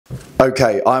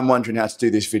Okay, I'm wondering how to do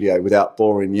this video without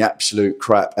boring the absolute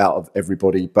crap out of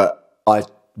everybody, but I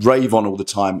rave on all the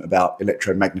time about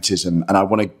electromagnetism and I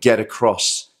want to get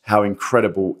across how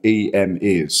incredible EM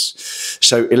is.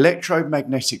 So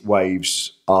electromagnetic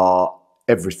waves are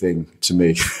everything to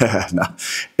me. No.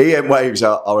 EM waves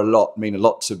mean a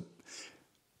lot to...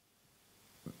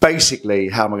 Basically,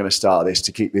 how am I going to start this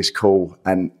to keep this cool?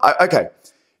 And okay,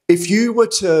 if you were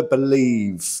to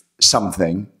believe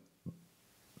something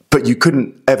but you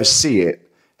couldn't ever see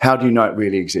it, how do you know it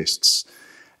really exists?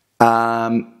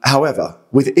 However,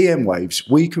 with EM waves,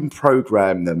 we can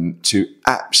program them to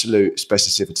absolute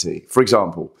specificity. For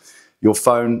example, your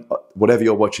phone, whatever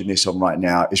you're watching this on right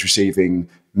now, is receiving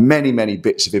many, many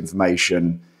bits of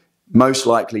information, most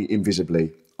likely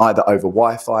invisibly, either over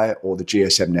Wi-Fi or the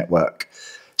GSM network.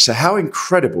 So how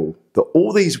incredible that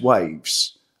all these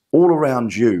waves all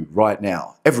around you right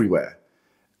now, everywhere,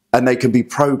 and they can be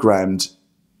programmed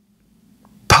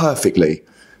perfectly.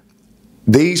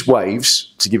 These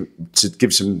waves, to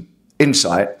give some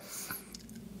insight,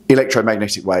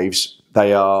 electromagnetic waves,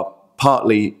 they are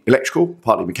partly electrical,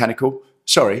 partly mechanical,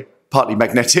 partly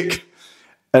magnetic,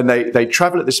 and they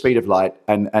travel at the speed of light,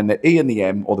 and the E and the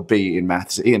M, or the B in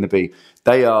maths, the E and the B,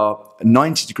 they are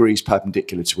 90 degrees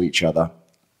perpendicular to each other.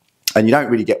 And you don't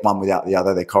really get one without the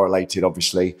other. They're correlated,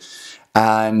 obviously.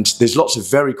 And there's lots of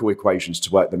very cool equations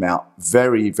to work them out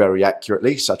very, very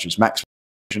accurately, such as Maxwell's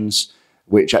equations,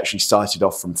 which actually started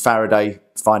off from Faraday,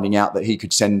 finding out that he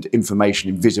could send information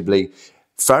invisibly.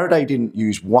 Faraday didn't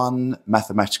use one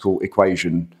mathematical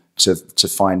equation to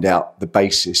find out the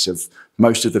basis of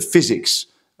most of the physics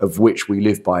of which we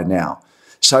live by now.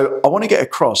 So I want to get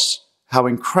across how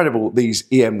incredible these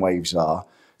EM waves are.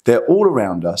 They're all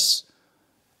around us,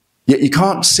 yet you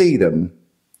can't see them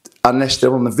unless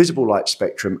they're on the visible light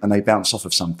spectrum and they bounce off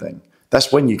of something.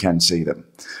 That's when you can see them.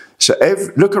 So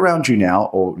look around you now,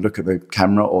 or look at the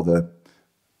camera or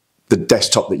the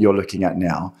desktop that you're looking at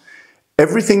now.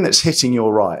 Everything that's hitting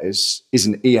your eyes is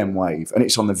an EM wave, and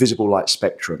it's on the visible light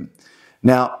spectrum.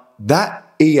 Now,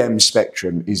 that EM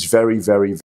spectrum is very,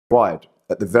 very wide.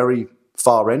 At the very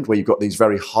far end, where you've got these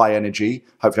very high energy,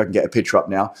 hopefully I can get a picture up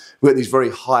now, we've got these very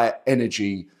high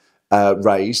energy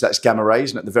rays, that's gamma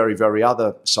rays, and at the very, very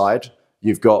other side,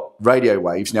 you've got radio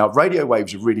waves. Now, radio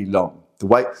waves are really long.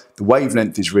 The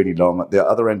wavelength is really long. At the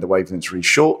other end, the wavelength is really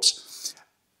short.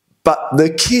 But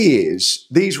the key is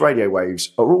these radio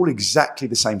waves are all exactly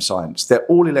the same science. They're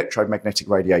all electromagnetic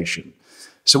radiation.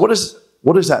 So what does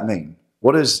that mean?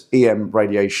 What does EM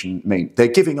radiation mean? They're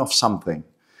giving off something,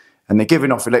 and they're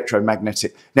giving off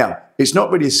electromagnetic. Now, it's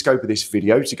not really the scope of this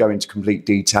video to go into complete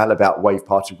detail about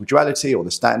wave-particle duality or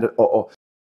the standard or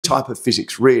type of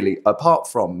physics, really, apart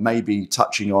from maybe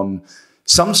touching on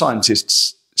some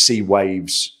scientists see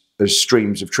waves as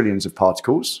streams of trillions of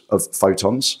particles, of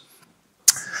photons.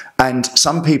 And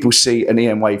some people see an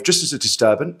EM wave just as a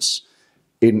disturbance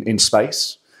in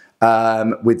space,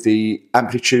 with the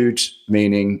amplitude,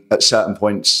 meaning at certain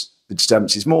points the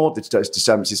disturbance is more, the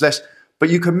disturbance is less, but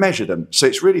you can measure them. So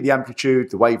it's really the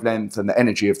amplitude, the wavelength, and the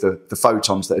energy of the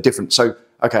photons that are different. So,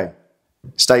 okay,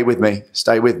 stay with me,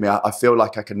 stay with me. I feel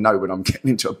like I can know when I'm getting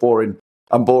into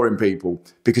I'm boring people,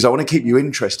 because I want to keep you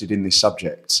interested in this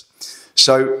subject.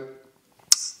 So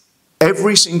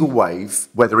every single wave,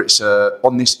 whether it's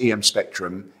on this EM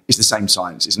spectrum, is the same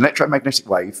science. It's an electromagnetic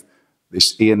wave,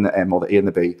 this E and the M or the E and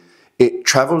the B. It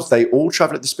travels, they all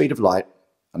travel at the speed of light,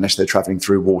 unless they're traveling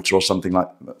through water or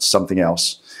something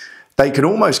else. They can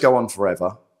almost go on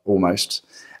forever, almost.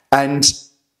 And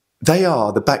they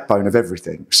are the backbone of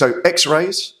everything. So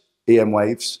X-rays, EM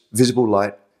waves, visible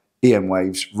light, EM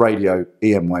waves, radio,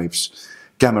 EM waves,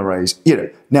 gamma rays,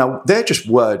 Now, they're just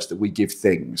words that we give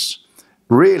things.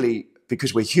 Really,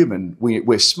 because we're human,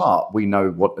 we're smart. We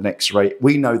know what an X-ray,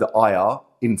 we know that IR,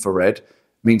 infrared,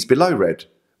 means below red.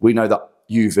 We know that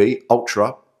UV,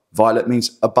 ultraviolet,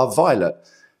 means above violet.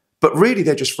 But really,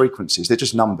 they're just frequencies. They're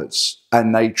just numbers.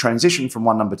 And they transition from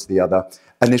one number to the other.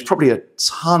 And there's probably a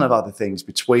ton of other things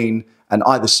between and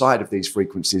either side of these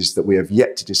frequencies that we have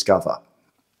yet to discover.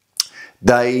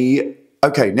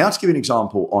 Okay, now to give you an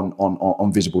example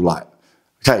on visible light.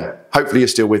 Okay, hopefully you're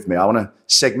still with me. I want to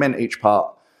segment each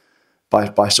part by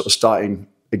sort of starting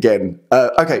again.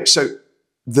 Okay, so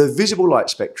the visible light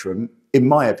spectrum, in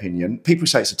my opinion, people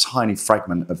say it's a tiny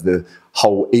fragment of the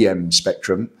whole EM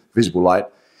spectrum, visible light.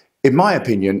 In my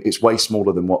opinion, it's way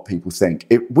smaller than what people think.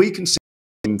 We can see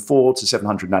in 400 to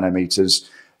 700 nanometers.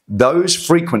 Those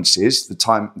frequencies,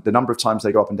 the number of times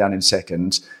they go up and down in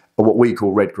seconds, are what we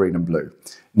call red, green, and blue.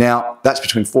 Now, that's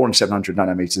between 400 and 700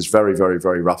 nanometers, very, very,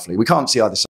 very roughly. We can't see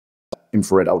either side,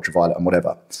 infrared, ultraviolet, and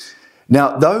whatever.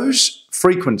 Now, those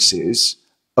frequencies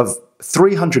of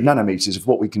 300 nanometers of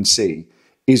what we can see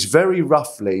is very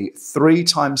roughly 3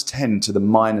 times 10 to the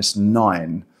minus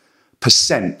 9%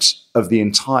 of the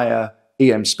entire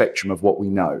EM spectrum of what we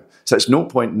know. So it's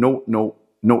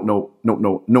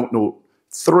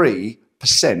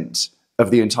 0.0000003%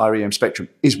 of the entire EM spectrum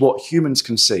is what humans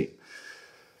can see.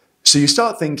 So you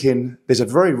start thinking, there's a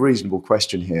very reasonable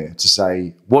question here to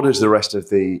say, what does the rest of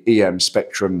the EM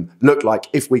spectrum look like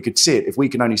if we could see it, if we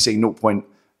can only see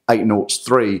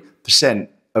 0.803%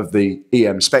 of the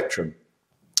EM spectrum?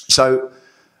 So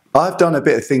I've done a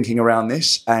bit of thinking around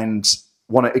this and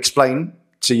want to explain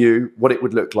to you what it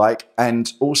would look like,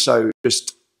 and also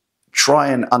just try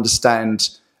and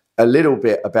understand a little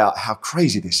bit about how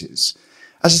crazy this is.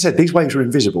 As I said, these waves are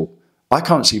invisible. I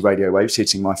can't see radio waves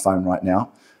hitting my phone right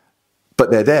now, but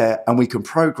they're there and we can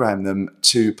program them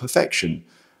to perfection.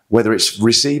 Whether it's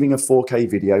receiving a 4K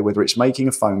video, whether it's making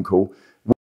a phone call,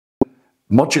 we can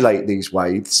modulate these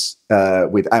waves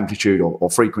with amplitude or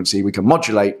frequency. We can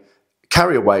modulate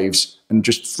carrier waves and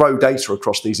just throw data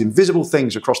across these invisible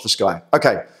things across the sky.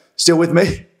 Okay, still with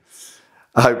me?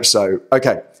 I hope so.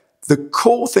 Okay, the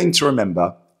cool thing to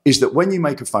remember is that when you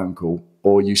make a phone call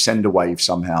or you send a wave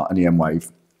somehow, an EM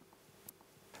wave,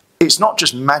 it's not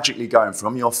just magically going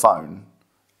from your phone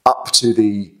up to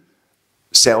the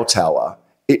cell tower.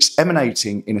 It's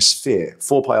emanating in a sphere,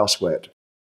 4 pi r squared.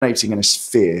 Emanating in a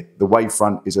sphere, the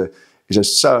wavefront is a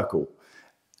circle.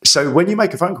 So when you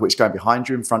make a phone call, it's going behind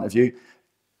you, in front of you.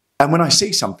 And when I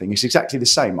see something, it's exactly the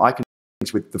same. I can see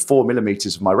things with the 4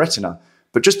 millimeters of my retina,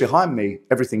 but just behind me,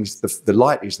 the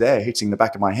light is there hitting the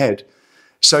back of my head.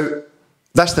 So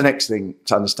that's the next thing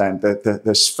to understand,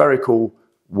 the spherical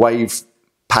wave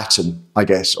pattern, I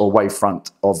guess, or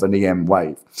wavefront of an EM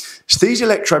wave. So these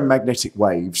electromagnetic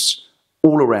waves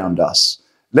all around us,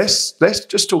 let's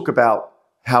just talk about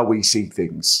how we see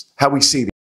things, how we see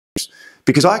these.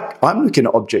 Because I'm looking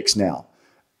at objects now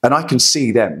and I can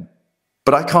see them,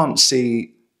 but I can't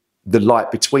see the light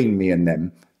between me and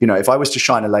them. You know, if I was to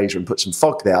shine a laser and put some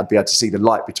fog there, I'd be able to see the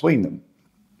light between them.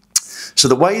 So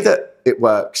the way that it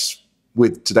works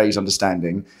with today's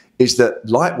understanding is that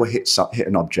light will hit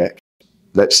an object,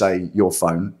 let's say your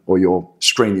phone or your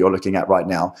screen that you're looking at right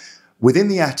now. Within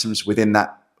the atoms, within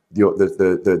that,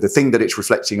 the thing that it's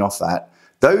reflecting off at,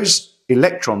 those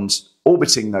electrons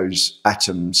orbiting those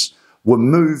atoms will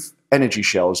move energy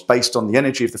shells based on the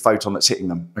energy of the photon that's hitting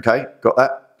them. Okay, got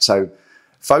that? So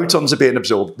photons are being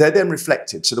absorbed. They're then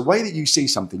reflected. So the way that you see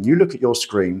something, you look at your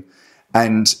screen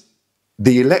and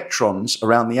the electrons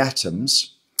around the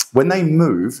atoms, when they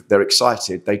move, they're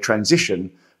excited, they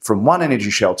transition from one energy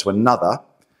shell to another.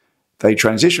 They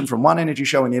transition from one energy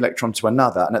shell in the electron to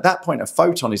another. And at that point, a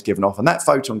photon is given off and that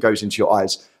photon goes into your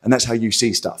eyes. And that's how you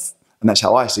see stuff. And that's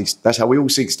how that's how we all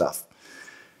see stuff.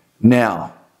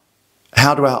 Now,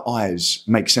 how do our eyes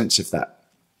make sense of that?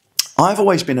 I've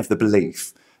always been of the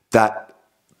belief that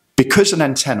because an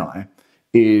antennae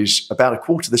is about a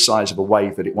quarter the size of a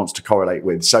wave that it wants to correlate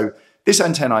with. So this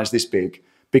antennae is this big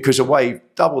because a wave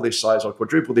double this size or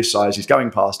quadruple this size is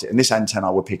going past it and this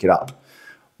antennae will pick it up.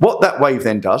 What that wave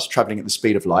then does, traveling at the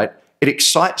speed of light, it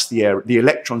excites the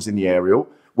electrons in the aerial,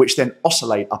 which then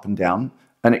oscillate up and down,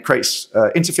 and it creates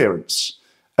interference.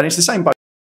 And it's the same both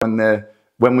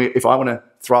if I want to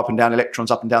throw up and down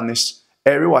electrons up and down this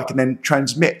aerial, I can then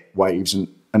transmit waves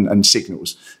and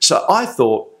signals. So I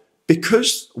thought,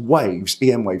 because waves,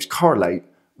 EM waves, correlate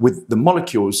with the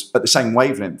molecules at the same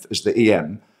wavelength as the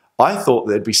EM, I thought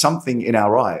there'd be something in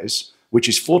our eyes, which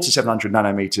is 400 to 700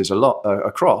 nanometers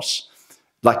across,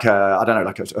 like a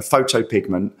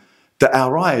photopigment, that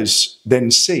our eyes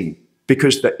then see,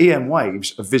 because the EM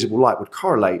waves of visible light would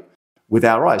correlate with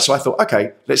our eyes. So I thought,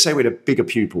 okay, let's say we had bigger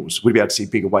pupils, we'd be able to see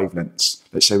bigger wavelengths.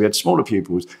 Let's say we had smaller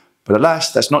pupils. But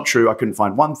alas, that's not true. I couldn't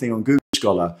find one thing on Google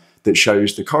Scholar that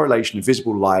shows the correlation of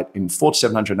visible light in 400 to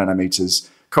 700 nanometers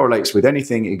correlates with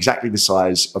anything exactly the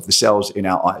size of the cells in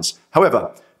our eyes.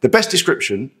 However, the best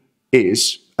description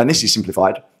is, and this is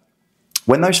simplified,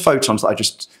 when those photons that I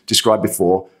just described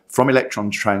before from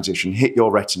electron transition hit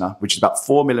your retina, which is about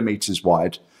 4 millimeters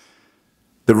wide,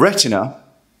 the retina,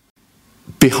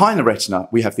 behind the retina,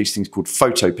 we have these things called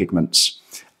photopigments,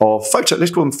 or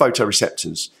let's call them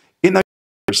photoreceptors. In those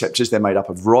receptors, they're made up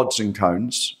of rods and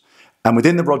cones. And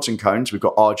within the rods and cones, we've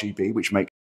got RGB, which makes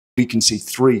we can see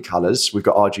 3 colors. We've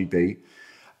got RGB.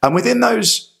 And within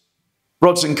those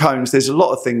rods and cones, there's a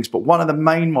lot of things, but one of the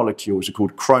main molecules are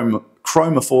called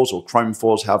chromophores or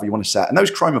chromophores, however you want to say it. And those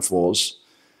chromophores,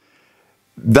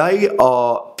 they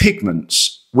are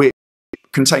pigments which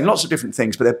contain lots of different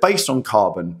things, but they're based on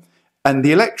carbon. And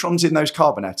the electrons in those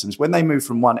carbon atoms, when they move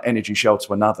from one energy shell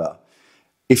to another,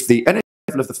 if the energy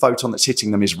level of the photon that's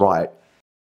hitting them is right,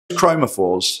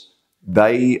 chromophores,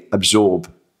 they absorb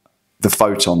the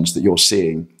photons that you're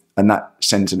seeing, and that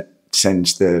sends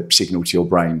the signal to your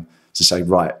brain to say,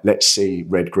 right, let's see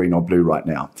red, green, or blue right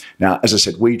now. Now, as I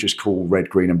said, we just call red,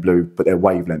 green, and blue, but they're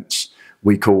wavelengths.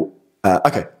 We call,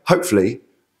 okay, hopefully,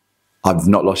 I've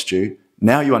not lost you.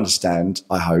 Now you understand,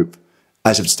 I hope,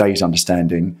 as of today's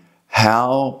understanding,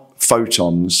 how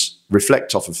photons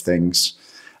reflect off of things,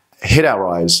 hit our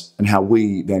eyes, and how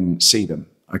we then see them,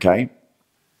 okay?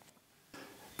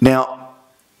 Now,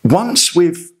 once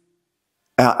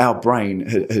our brain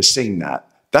has seen that,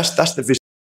 that's the visual.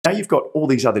 Now you've got all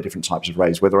these other different types of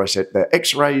rays, whether I said they're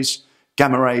X-rays,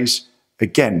 gamma rays.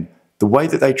 Again, the way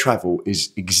that they travel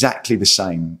is exactly the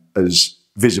same as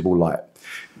visible light.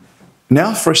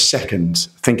 Now for a second,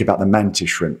 think about the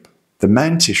mantis shrimp. The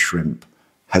mantis shrimp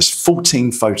has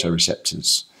 14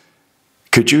 photoreceptors.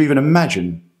 Could you even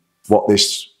imagine what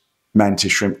this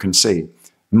mantis shrimp can see?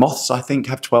 Moths, I think,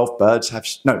 have 12. Birds have,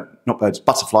 no, not birds,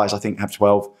 butterflies, I think, have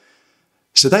 12.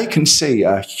 So they can see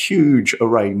a huge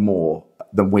array more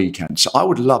than we can. So I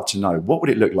would love to know, what would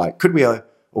it look like? Could we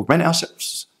augment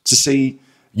ourselves to see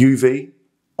UV,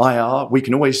 IR? We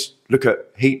can always look at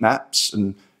heat maps,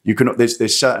 and you can.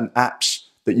 There's certain apps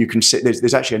that you can see.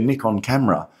 There's actually a Nikon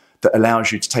camera that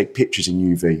allows you to take pictures in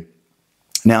UV.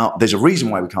 Now, there's a reason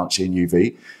why we can't see in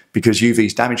UV, because UV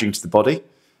is damaging to the body.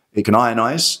 It can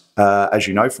ionize, as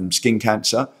you know, from skin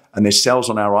cancer, and there's cells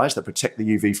on our eyes that protect the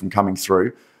UV from coming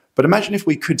through. But imagine if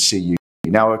we could see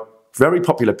UV. Now, a very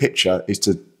popular picture is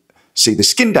to see the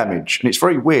skin damage. And it's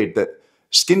very weird that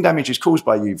skin damage is caused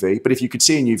by UV, but if you could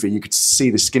see in UV, you could see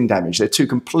the skin damage. They're two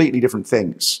completely different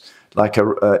things, like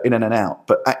in and out.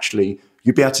 But actually,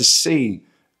 you'd be able to see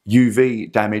UV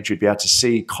damage. You'd be able to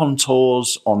see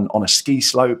contours on a ski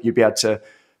slope. You'd be able to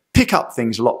pick up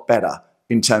things a lot better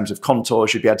in terms of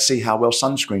contours. You'd be able to see how well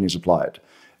sunscreen is applied.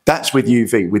 That's with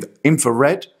UV. With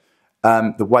infrared,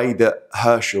 the way that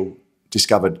Herschel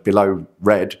discovered below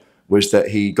red was that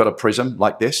he got a prism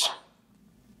like this,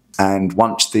 and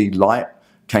once the light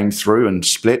came through and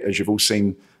split, as you've all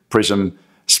seen prism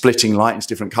splitting light in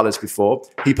different colours before,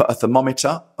 he put a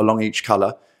thermometer along each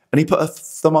colour, and he put a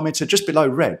thermometer just below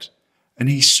red, and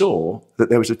he saw that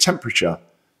there was a temperature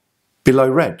below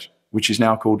red, which is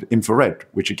now called infrared,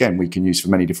 which again we can use for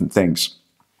many different things.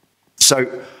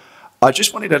 So I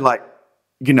just wanted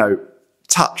to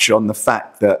touch on the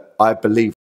fact that I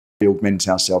believe we augment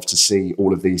ourselves to see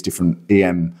all of these different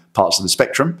EM parts of the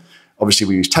spectrum. Obviously,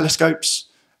 we use telescopes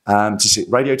to see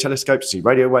radio telescopes, to see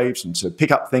radio waves, and to pick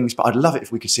up things. But I'd love it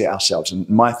if we could see it ourselves. And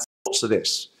my thoughts are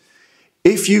this: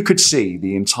 if you could see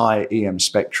the entire EM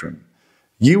spectrum,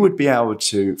 you would be able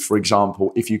to, for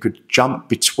example, if you could jump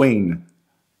between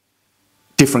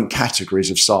different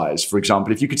categories of size. For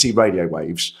example, if you could see radio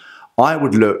waves, I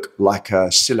would look like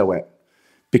a silhouette.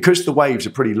 Because the waves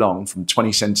are pretty long, from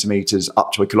 20 centimeters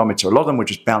up to a kilometer, a lot of them would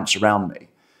just bounce around me.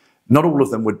 Not all of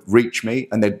them would reach me,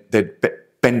 and they'd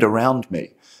bend around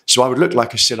me. So I would look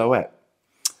like a silhouette.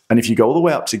 And if you go all the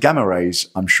way up to gamma rays,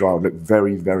 I'm sure I would look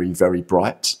very, very, very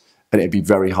bright, and it'd be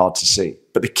very hard to see.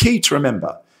 But the key to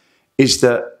remember is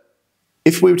that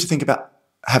if we were to think about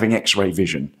having X-ray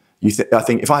vision, I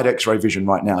think if I had X-ray vision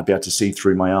right now, I'd be able to see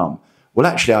through my arm. Well,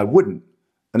 actually, I wouldn't,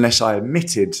 unless I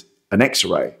emitted an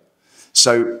X-ray.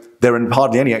 So there are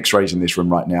hardly any X-rays in this room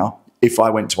right now. If I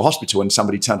went to a hospital and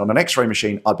somebody turned on an X-ray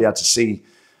machine, I'd be able to see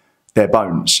their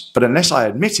bones. But unless I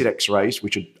emitted X-rays,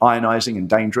 which are ionizing and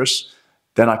dangerous,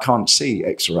 then I can't see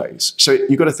X-rays. So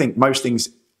you've got to think most things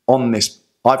on this,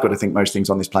 I've got to think most things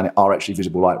on this planet are actually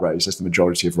visible light rays. That's the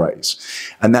majority of rays.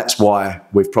 And that's why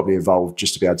we've probably evolved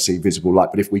just to be able to see visible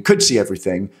light. But if we could see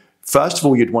everything, first of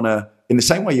all, you'd want to, in the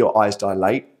same way your eyes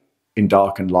dilate in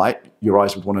dark and light, your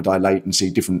eyes would want to dilate and see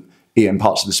different EM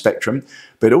parts of the spectrum,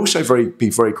 but it'd also be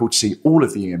very cool to see all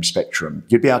of the EM spectrum.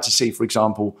 You'd be able to see, for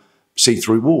example, see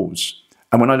through walls.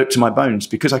 And when I look to my bones,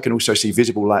 because I can also see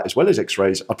visible light as well as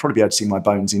X-rays, I'd probably be able to see my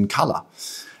bones in colour.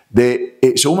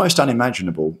 It's almost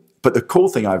unimaginable, but the cool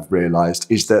thing I've realised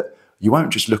is that you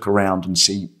won't just look around and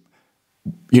see,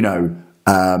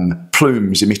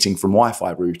 plumes emitting from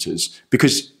Wi-Fi routers,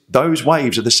 because those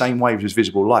waves are the same waves as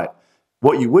visible light.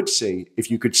 What you would see,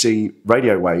 if you could see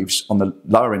radio waves on the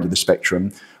lower end of the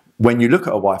spectrum, when you look at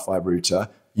a Wi-Fi router,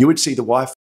 you would see the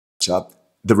Wi-Fi router,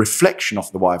 the reflection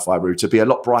off the Wi-Fi router be a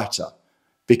lot brighter,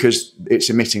 because it's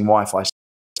emitting Wi-Fi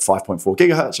 5.4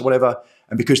 gigahertz or whatever,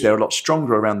 and because they're a lot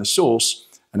stronger around the source,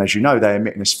 and as you know, they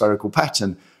emit in a spherical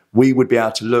pattern, we would be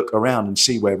able to look around and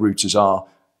see where routers are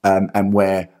and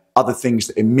where other things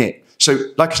that emit. So,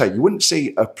 like I say, you wouldn't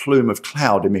see a plume of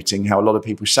cloud emitting, how a lot of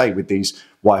people say with these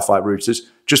Wi-Fi routers.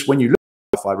 Just when you look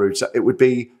Wi-Fi router, it would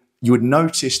be, you would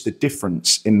notice the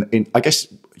difference in I guess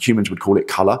humans would call it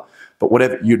color, but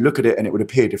whatever, you'd look at it and it would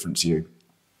appear different to you.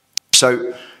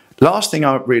 So last thing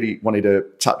I really wanted to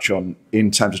touch on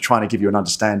in terms of trying to give you an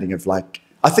understanding of, like,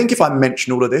 I think if I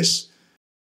mention all of this,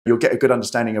 you'll get a good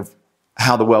understanding of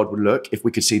how the world would look if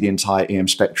we could see the entire EM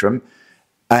spectrum.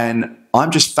 And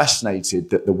I'm just fascinated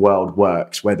that the world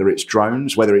works, whether it's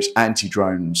drones, whether it's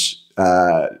anti-drones,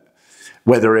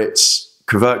 whether it's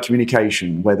covert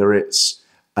communication, whether it's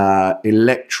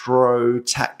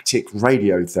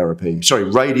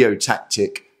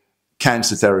radiotactic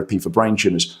cancer therapy for brain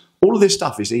tumors. All of this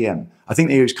stuff is EM. I think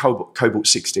they use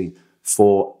cobalt-60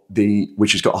 for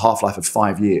which has got a half-life of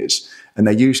 5 years. And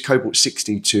they use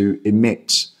cobalt-60 to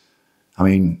emit, I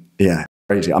mean, yeah,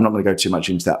 crazy. I'm not going to go too much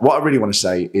into that. What I really want to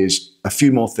say is a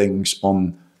few more things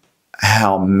on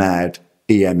how mad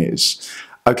EM is.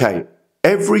 Okay,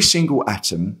 every single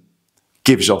atom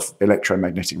gives off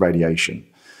electromagnetic radiation.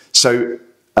 So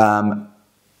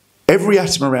every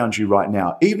atom around you right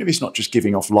now, even if it's not just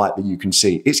giving off light that you can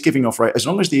see, it's giving off, as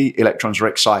long as the electrons are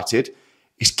excited,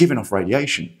 it's giving off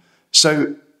radiation.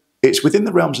 So it's within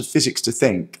the realms of physics to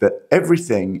think that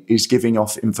everything is giving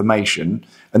off information,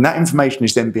 and that information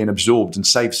is then being absorbed and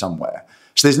saved somewhere.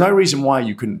 So there's no reason why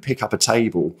you couldn't pick up a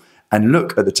table and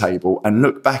look at the table and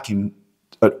look back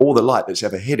at all the light that's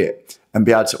ever hit it and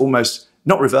be able to almost,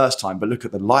 not reverse time, but look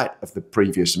at the light of the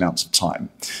previous amounts of time.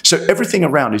 So everything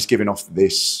around is giving off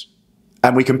this,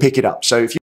 and we can pick it up. So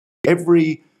if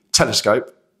every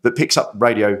telescope that picks up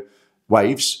radio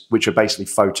waves, which are basically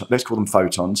photons, let's call them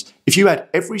photons, if you had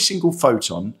every single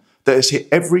photon that has hit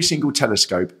every single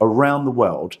telescope around the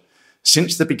world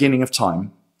since the beginning of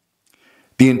time,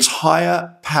 the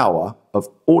entire power of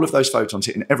all of those photons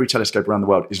hitting every telescope around the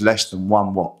world is less than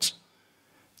 1 watt.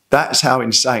 That's how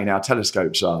insane our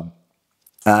telescopes are.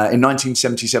 In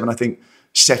 1977, I think,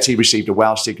 SETI received a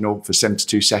wow signal for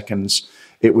 72 seconds.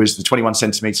 It was the 21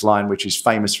 centimetre line, which is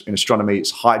famous in astronomy.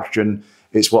 It's hydrogen.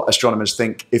 It's what astronomers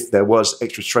think if there was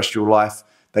extraterrestrial life,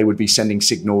 they would be sending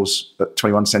signals at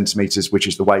 21 centimetres, which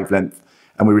is the wavelength.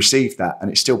 And we received that. And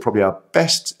it's still probably our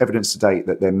best evidence to date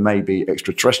that there may be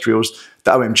extraterrestrials.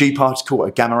 The OMG particle,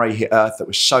 a gamma ray hit Earth that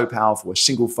was so powerful, a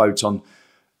single photon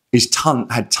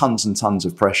had tons and tons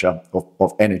of pressure,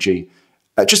 of energy.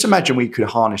 Just imagine we could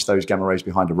harness those gamma rays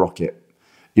behind a rocket.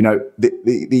 You know,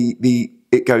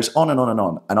 it goes on and on and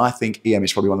on. And I think EM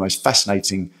is probably one of the most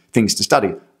fascinating things to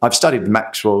study. I've studied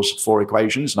Maxwell's 4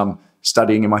 equations, and I'm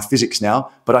studying in my physics now,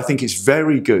 but I think it's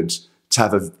very good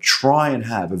to try and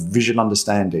have a visual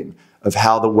understanding of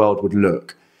how the world would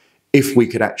look if we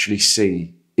could actually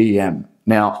see EM.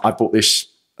 Now, I bought this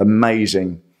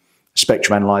amazing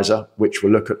spectrum analyzer, which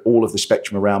will look at all of the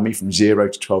spectrum around me from 0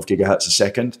 to 12 gigahertz a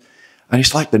second. And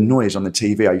it's like the noise on the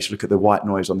TV. I used to look at the white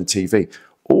noise on the TV.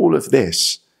 All of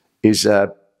this is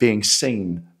being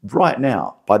seen right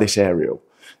now by this aerial.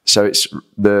 So it's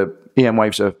the EM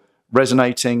waves are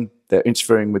resonating, they're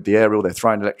interfering with the aerial, they're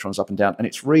throwing electrons up and down, and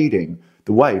it's reading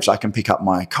the waves. I can pick up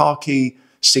my car key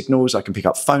signals, I can pick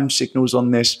up phone signals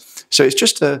on this. So it's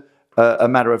just a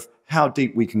matter of how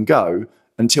deep we can go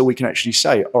until we can actually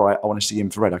say, all right, I want to see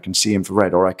infrared, I can see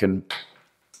infrared, or I can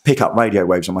pick up radio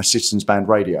waves on my citizens band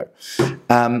radio.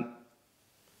 I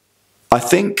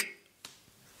think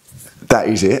that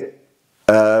is it.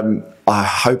 I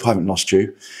hope I haven't lost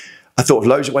you. I thought of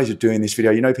loads of ways of doing this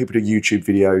video. You know, people do YouTube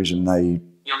videos and they...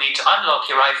 You'll need to unlock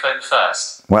your iPhone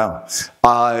first. Wow.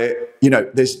 You know,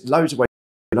 there's loads of ways,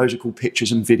 loads of cool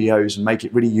pictures and videos and make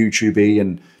it really YouTube-y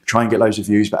and try and get loads of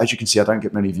views. But as you can see, I don't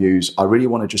get many views. I really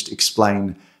want to just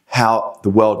explain how the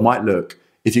world might look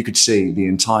if you could see the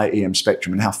entire EM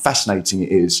spectrum and how fascinating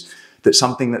it is that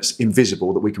something that's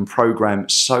invisible, that we can program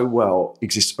so well,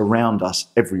 exists around us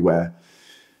everywhere.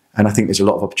 And I think there's a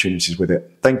lot of opportunities with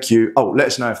it. Thank you. Oh, let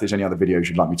us know if there's any other videos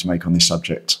you'd like me to make on this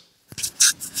subject.